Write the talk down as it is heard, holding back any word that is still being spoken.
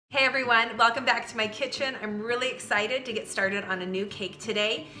Hey everyone, welcome back to my kitchen. I'm really excited to get started on a new cake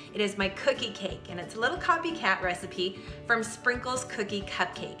today. It is my cookie cake and it's a little copycat recipe from Sprinkles Cookie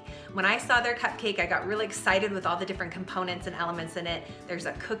Cupcake. When I saw their cupcake, I got really excited with all the different components and elements in it. There's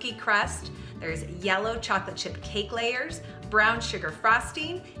a cookie crust, there's yellow chocolate chip cake layers, brown sugar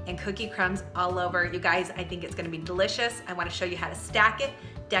frosting, and cookie crumbs all over. You guys, I think it's gonna be delicious. I wanna show you how to stack it,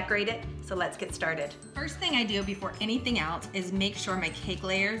 decorate it, so let's get started. First thing I do before anything else is make sure my cake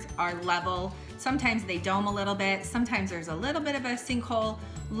layers are level. Sometimes they dome a little bit, sometimes there's a little bit of a sinkhole.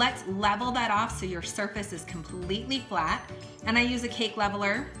 Let's level that off so your surface is completely flat. And I use a cake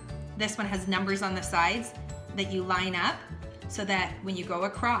leveler. This one has numbers on the sides that you line up so that when you go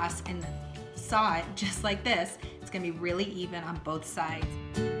across and saw it just like this, it's gonna be really even on both sides.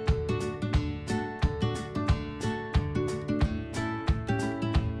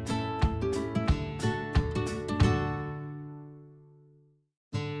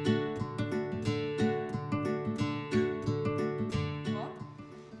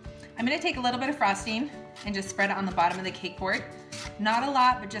 I'm gonna take a little bit of frosting and just spread it on the bottom of the cake board. Not a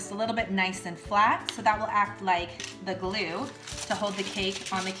lot, but just a little bit nice and flat, so that will act like the glue to hold the cake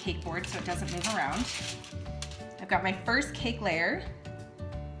on the cake board so it doesn't move around. I've got my first cake layer.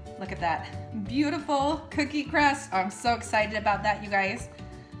 Look at that beautiful cookie crust. Oh, I'm so excited about that, you guys.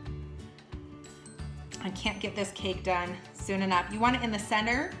 I can't get this cake done soon enough. You want it in the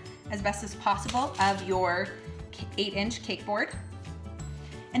center as best as possible of your 8-inch cake board.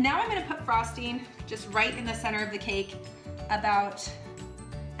 And now I'm gonna put frosting just right in the center of the cake, about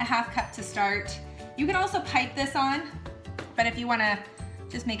a half cup to start. You can also pipe this on, but if you wanna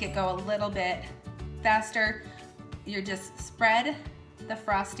just make it go a little bit faster, you just spread the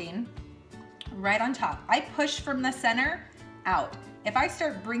frosting right on top. I push from the center out. If I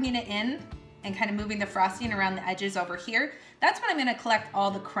start bringing it in and kind of moving the frosting around the edges over here, that's when I'm gonna collect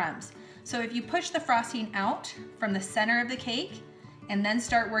all the crumbs. So if you push the frosting out from the center of the cake, and then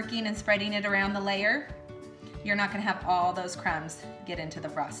start working and spreading it around the layer, you're not gonna have all those crumbs get into the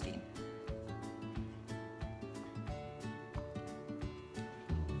frosting.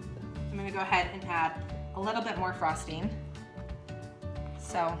 I'm gonna go ahead and add a little bit more frosting.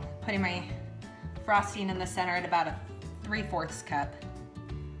 So putting my frosting in the center at about a 3/4 cup.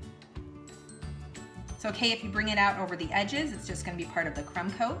 It's okay if you bring it out over the edges, it's just gonna be part of the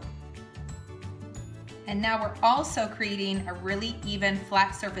crumb coat. And now we're also creating a really even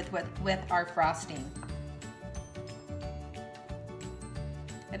flat surface with our frosting.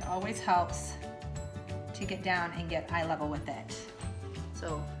 It always helps to get down and get eye level with it.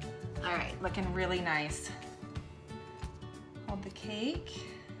 So, all right, looking really nice. Hold the cake.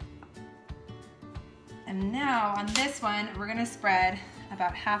 And now on this one, we're gonna spread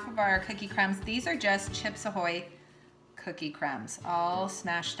about half of our cookie crumbs. These are just Chips Ahoy cookie crumbs, all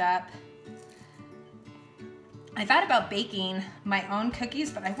smashed up. I thought about baking my own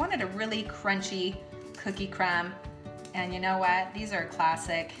cookies, but I wanted a really crunchy cookie crumb. And you know what? These are a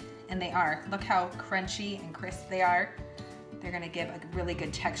classic, and they are. Look how crunchy and crisp they are. They're gonna give a really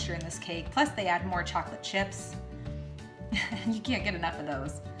good texture in this cake. Plus they add more chocolate chips. You can't get enough of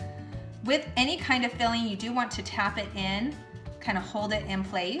those. With any kind of filling, you do want to tap it in, kind of hold it in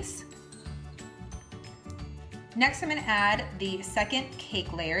place. Next, I'm gonna add the second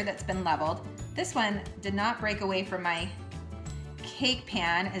cake layer that's been leveled. This one did not break away from my cake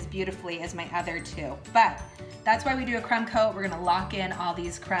pan as beautifully as my other two, but that's why we do a crumb coat. We're gonna lock in all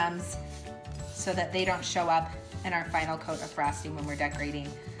these crumbs so that they don't show up in our final coat of frosting when we're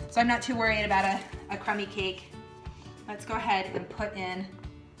decorating. So I'm not too worried about a crummy cake. Let's go ahead and put in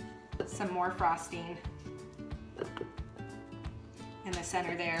some more frosting in the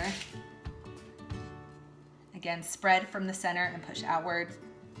center there. Again, spread from the center and push outward.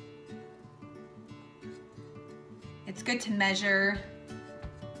 It's good to measure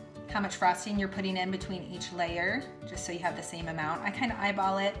how much frosting you're putting in between each layer, just so you have the same amount. I kind of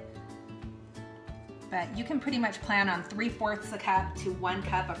eyeball it, but you can pretty much plan on 3/4 a cup to 1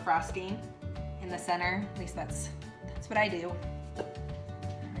 cup of frosting in the center. At least that's what I do. All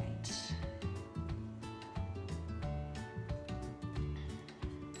right.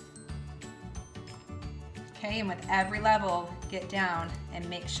 Okay, and with every level, get down and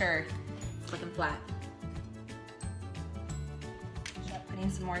make sure it's looking flat. Putting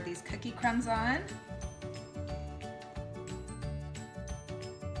some more of these cookie crumbs on.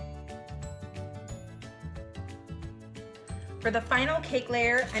 For the final cake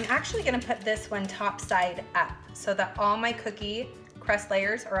layer, I'm actually gonna put this one top side up so that all my cookie crust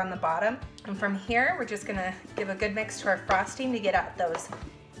layers are on the bottom. And from here, we're just gonna give a good mix to our frosting to get out those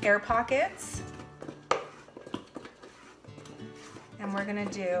air pockets. And we're gonna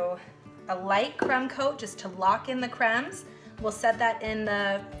do a light crumb coat just to lock in the crumbs. We'll set that in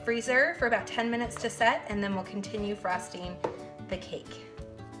the freezer for about 10 minutes to set, and then we'll continue frosting the cake.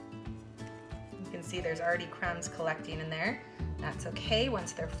 You can see there's already crumbs collecting in there. That's okay.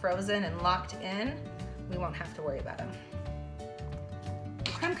 Once they're frozen and locked in, we won't have to worry about them.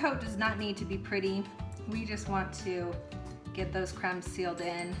 The crumb coat does not need to be pretty. We just want to get those crumbs sealed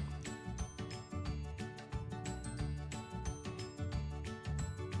in.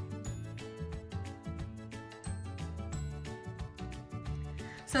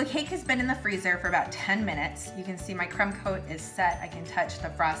 So the cake has been in the freezer for about 10 minutes. You can see my crumb coat is set. I can touch the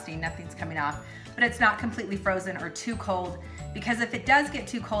frosting, nothing's coming off, but it's not completely frozen or too cold, because if it does get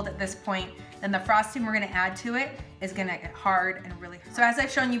too cold at this point, then the frosting we're gonna add to it is gonna get hard and really hard. So as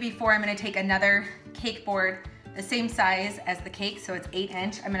I've shown you before, I'm gonna take another cake board, the same size as the cake, so it's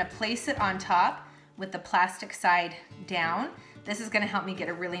 8-inch. I'm gonna place it on top with the plastic side down. This is gonna help me get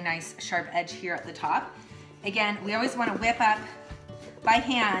a really nice sharp edge here at the top. Again, we always wanna whip up by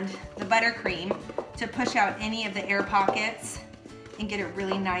hand the buttercream to push out any of the air pockets and get it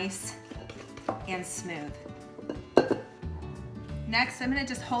really nice and smooth. Next, I'm gonna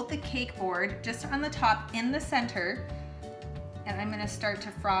just hold the cake board just on the top in the center, and I'm gonna start to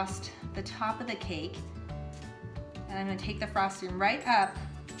frost the top of the cake. And I'm gonna take the frosting right up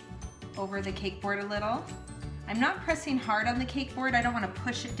over the cake board a little. I'm not pressing hard on the cake board. I don't wanna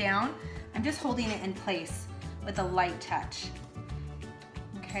push it down. I'm just holding it in place with a light touch.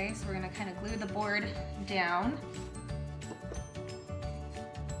 Okay, so we're gonna kind of glue the board down.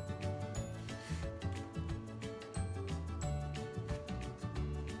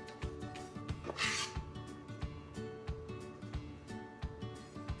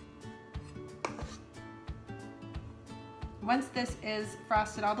 Once this is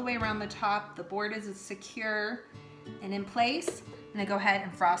frosted all the way around the top, the board is secure and in place, I'm gonna go ahead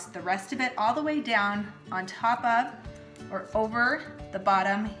and frost the rest of it all the way down on top of or over the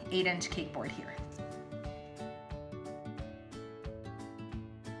bottom 8-inch cake board here.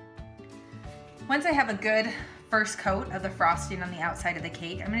 Once I have a good first coat of the frosting on the outside of the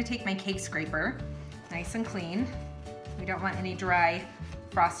cake, I'm gonna take my cake scraper, nice and clean. We don't want any dry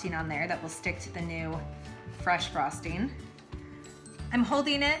frosting on there that will stick to the new fresh frosting. I'm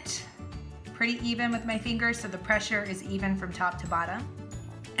holding it pretty even with my fingers so the pressure is even from top to bottom.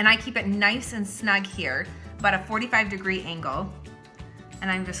 And I keep it nice and snug here, about a 45-degree angle. And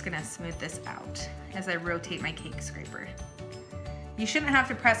I'm just gonna smooth this out as I rotate my cake scraper. You shouldn't have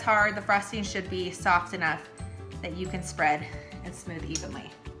to press hard. The frosting should be soft enough that you can spread and smooth evenly.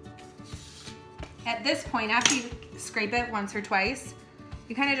 At this point, after you scrape it once or twice,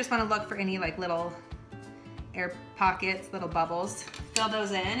 you kind of just wanna look for any like little air pockets, little bubbles. Fill those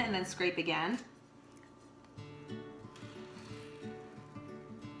in and then scrape again.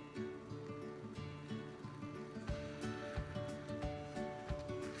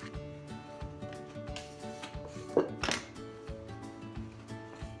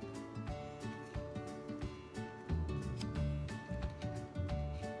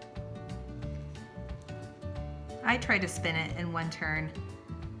 I try to spin it in one turn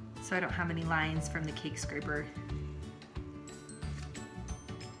so I don't have any lines from the cake scraper.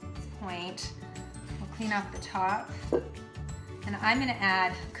 At this point, we'll clean off the top, and I'm gonna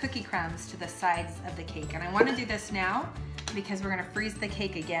add cookie crumbs to the sides of the cake. And I wanna do this now because we're gonna freeze the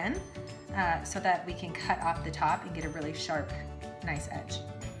cake again so that we can cut off the top and get a really sharp, nice edge.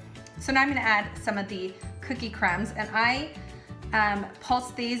 So now I'm gonna add some of the cookie crumbs, and I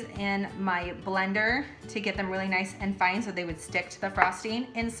pulse these in my blender to get them really nice and fine so they would stick to the frosting.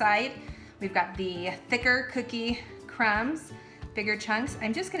 Inside, we've got the thicker cookie crumbs, bigger chunks.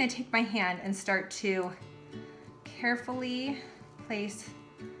 I'm just gonna take my hand and start to carefully place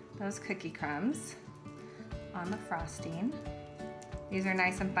those cookie crumbs on the frosting. These are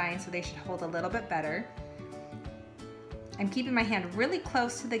nice and fine, so they should hold a little bit better. I'm keeping my hand really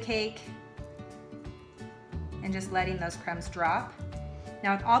close to the cake and just letting those crumbs drop.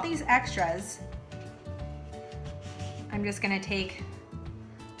 Now with all these extras, I'm just gonna take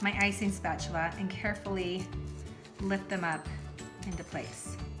my icing spatula and carefully lift them up into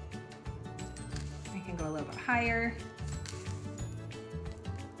place. I can go a little bit higher.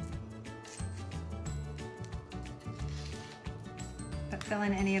 But fill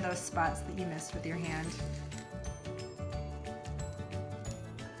in any of those spots that you missed with your hand.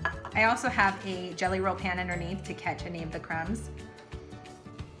 I also have a jelly roll pan underneath to catch any of the crumbs.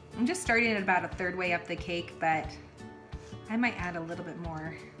 I'm just starting at about a third way up the cake, but I might add a little bit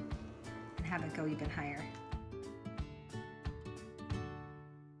more and have it go even higher.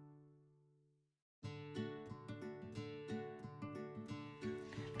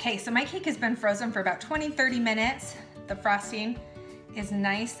 Okay, so my cake has been frozen for about 20-30 minutes. The frosting is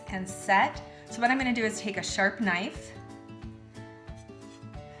nice and set. So what I'm gonna do is take a sharp knife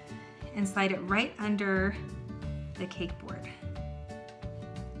and slide it right under the cake board.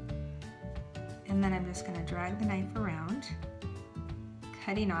 And then I'm just gonna drag the knife around,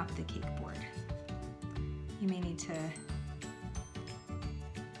 cutting off the cake board. You may need to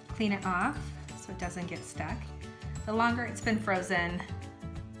clean it off so it doesn't get stuck. The longer it's been frozen,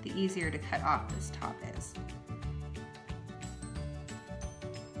 the easier to cut off this top is.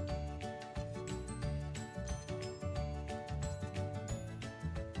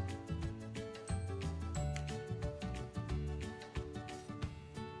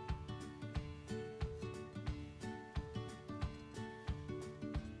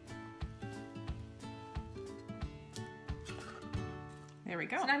 There we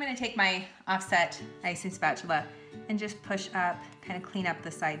go. So now I'm gonna take my offset icing spatula and just push up, kind of clean up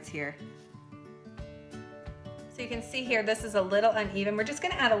the sides here. So you can see here, this is a little uneven. We're just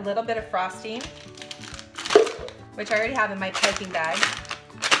gonna add a little bit of frosting, which I already have in my piping bag,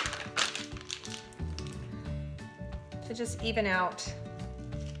 to just even out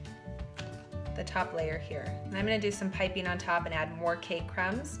the top layer here. And I'm gonna do some piping on top and add more cake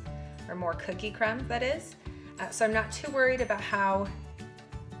crumbs, or more cookie crumbs, that is. So I'm not too worried about how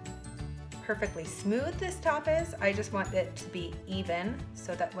perfectly smooth this top is. I just want it to be even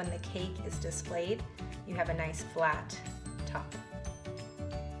so that when the cake is displayed, you have a nice flat top.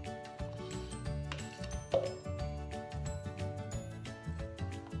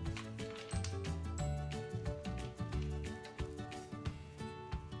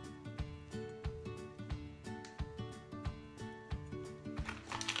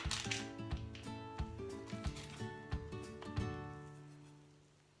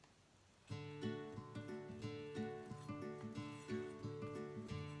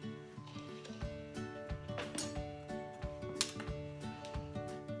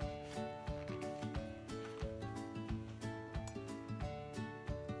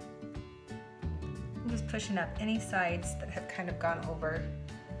 I'm just pushing up any sides that have kind of gone over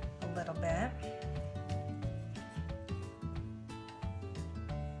a little bit.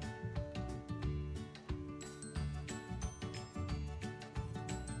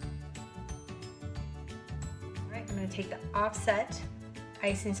 All right, I'm going to take the offset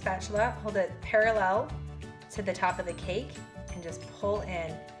icing spatula, hold it parallel to the top of the cake, and just pull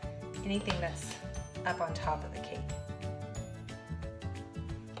in anything that's up on top of the cake.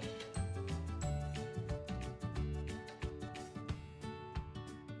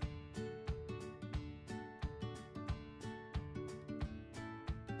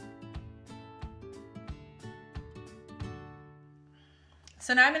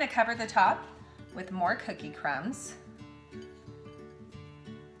 So now I'm going to cover the top with more cookie crumbs.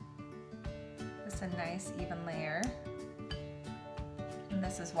 Just a nice even layer. And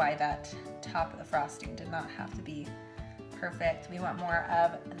this is why that top of the frosting did not have to be perfect. We want more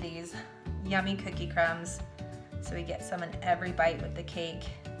of these yummy cookie crumbs so we get some in every bite with the cake.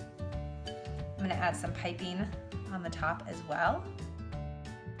 I'm going to add some piping on the top as well.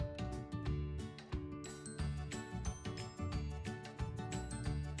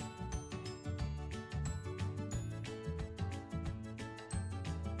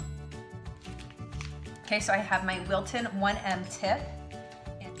 Okay, so I have my Wilton 1M tip,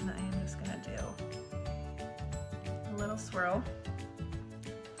 and I am just gonna do a little swirl.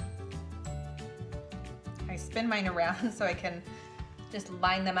 I spin mine around so I can just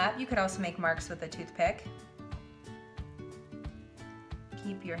line them up. You could also make marks with a toothpick.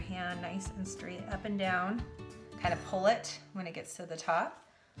 Keep your hand nice and straight up and down. Kind of pull it when it gets to the top.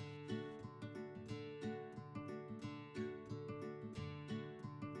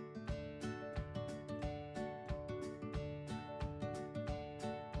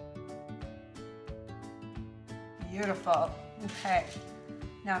 Beautiful. Okay,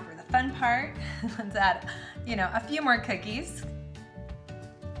 now for the fun part, let's add, a few more cookies.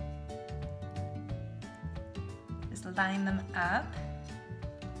 Just line them up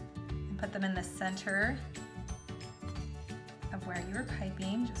and put them in the center of where you were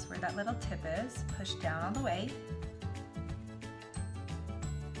piping, just where that little tip is. Push down all the way.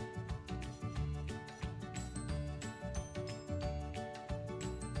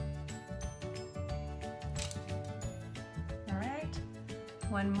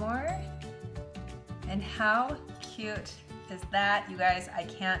 One more. And how cute is that, you guys? I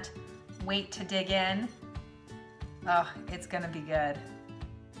can't wait to dig in. Oh, it's gonna be good.